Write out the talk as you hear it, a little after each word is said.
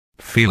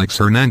Felix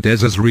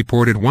Hernandez's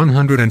reported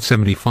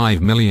 $175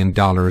 million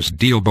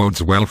deal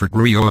bodes well for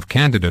trio of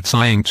candidates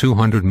eyeing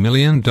 $200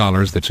 million. The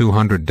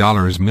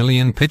 $200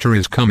 million pitcher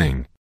is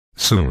coming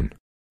soon.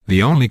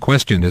 The only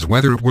question is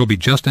whether it will be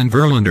Justin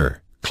Verlander,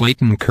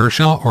 Clayton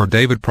Kershaw or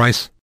David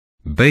Price.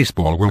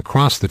 Baseball will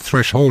cross the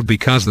threshold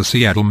because the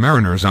Seattle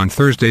Mariners on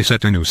Thursday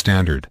set a new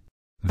standard.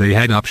 They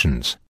had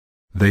options.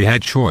 They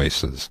had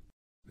choices.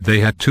 They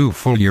had 2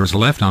 full years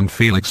left on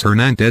Felix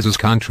Hernandez's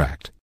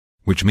contract,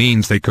 which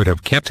means they could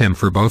have kept him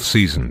for both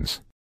seasons,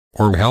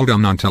 or held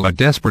on until a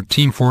desperate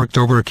team forked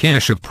over a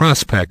cache of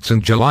prospects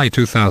in July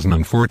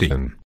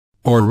 2014,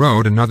 or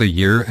rode another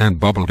year and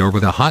bubbled over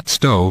the hot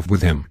stove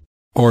with him,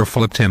 or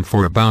flipped him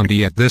for a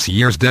bounty at this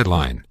year's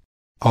deadline.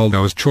 All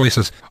those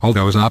choices, all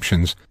those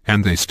options,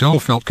 and they still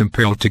felt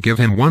compelled to give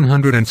him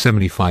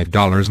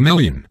 $175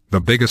 million,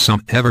 the biggest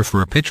sum ever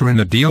for a pitcher in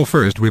a deal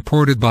first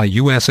reported by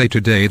USA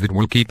Today that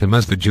will keep him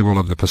as the jewel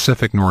of the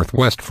Pacific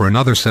Northwest for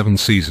another 7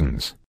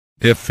 seasons.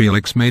 If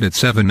Felix made it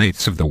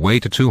 7/8 of the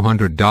way to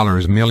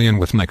 $200 million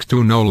with next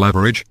to no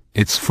leverage,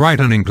 it's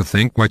frightening to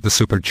think what the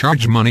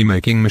supercharged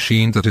money-making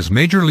machine that is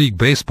Major League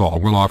Baseball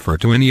will offer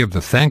to any of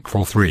the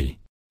thankful 3.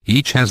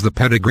 Each has the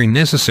pedigree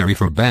necessary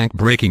for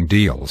bank-breaking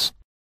deals.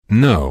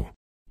 No.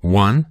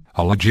 1.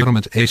 A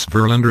legitimate ace.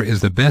 Verlander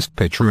is the best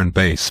pitcher in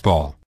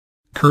baseball.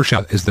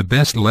 Kershaw is the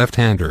best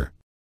left-hander.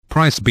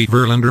 Price beat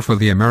Verlander for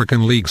the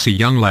American League Cy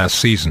Young last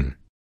season.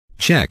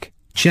 Check,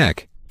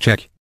 check,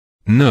 check.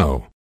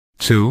 No.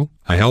 2.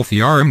 A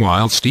healthy arm.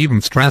 While Steven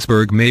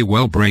Strasburg may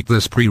well break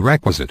this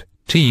prerequisite,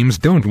 teams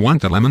don't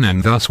want a lemon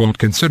and thus won't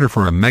consider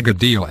for a mega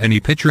deal any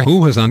pitcher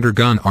who has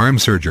undergone arm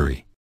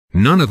surgery.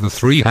 None of the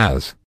 3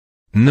 has.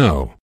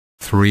 No.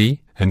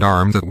 3. An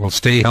arm that will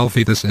stay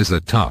healthy. This is a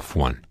tough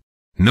one.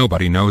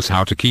 Nobody knows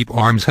how to keep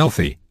arms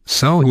healthy,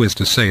 so who is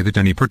to say that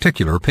any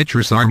particular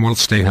pitcher's arm will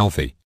stay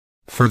healthy?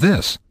 For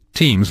this,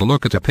 teams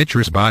look at a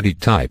pitcher's body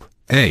type,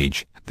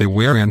 age, the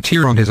wear and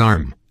tear on his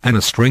arm, and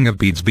a string of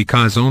beads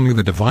because only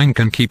the divine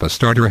can keep a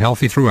starter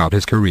healthy throughout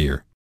his career.